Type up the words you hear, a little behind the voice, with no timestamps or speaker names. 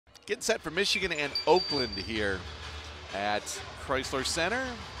Getting set for Michigan and Oakland here at Chrysler Center.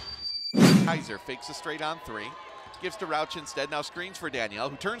 Kaiser fakes a straight on three. Gives to Rauch instead, now screens for Danielle,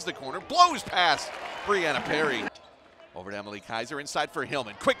 who turns the corner, blows past Brianna Perry. Over to Emily Kaiser, inside for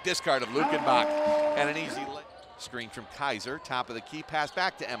Hillman. Quick discard of Lukenbach, and an easy screen from Kaiser. Top of the key, pass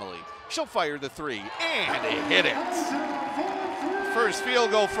back to Emily. She'll fire the three, and hit it. First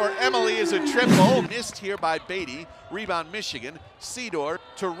field goal for Emily is a triple. Missed here by Beatty. Rebound Michigan. Cedor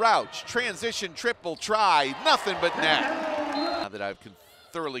to Rauch. Transition triple try, nothing but net. Now that I've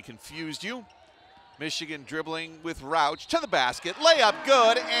thoroughly confused you. Michigan dribbling with Rauch to the basket. Layup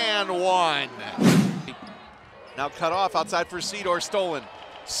good and one. Now cut off outside for Cedor, stolen.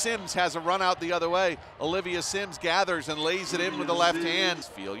 Sims has a run out the other way. Olivia Sims gathers and lays it in with the left hand.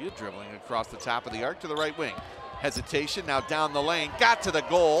 Felia dribbling across the top of the arc to the right wing. Hesitation, now down the lane, got to the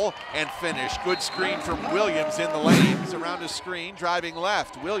goal and finished. Good screen from Williams in the lane. Around a screen, driving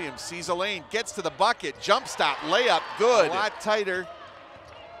left. Williams sees a lane, gets to the bucket, jump stop, layup, good. A lot tighter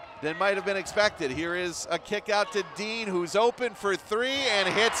than might have been expected. Here is a kick out to Dean, who's open for three and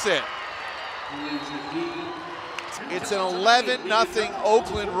hits it. It's an 11-0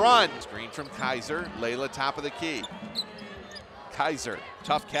 Oakland run. Screen from Kaiser, Layla top of the key. Kaiser,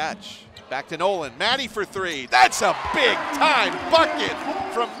 tough catch. Back to Nolan, Maddie for three. That's a big time bucket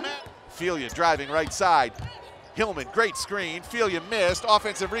from Matt. Felia driving right side. Hillman, great screen. Felia missed,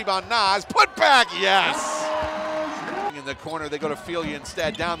 offensive rebound, Nas, put back, yes! In the corner, they go to Felia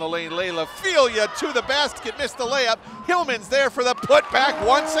instead. Down the lane, Layla. Felia to the basket, missed the layup. Hillman's there for the putback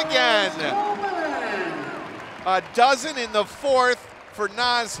once again. A dozen in the fourth for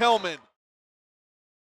Naz Hillman.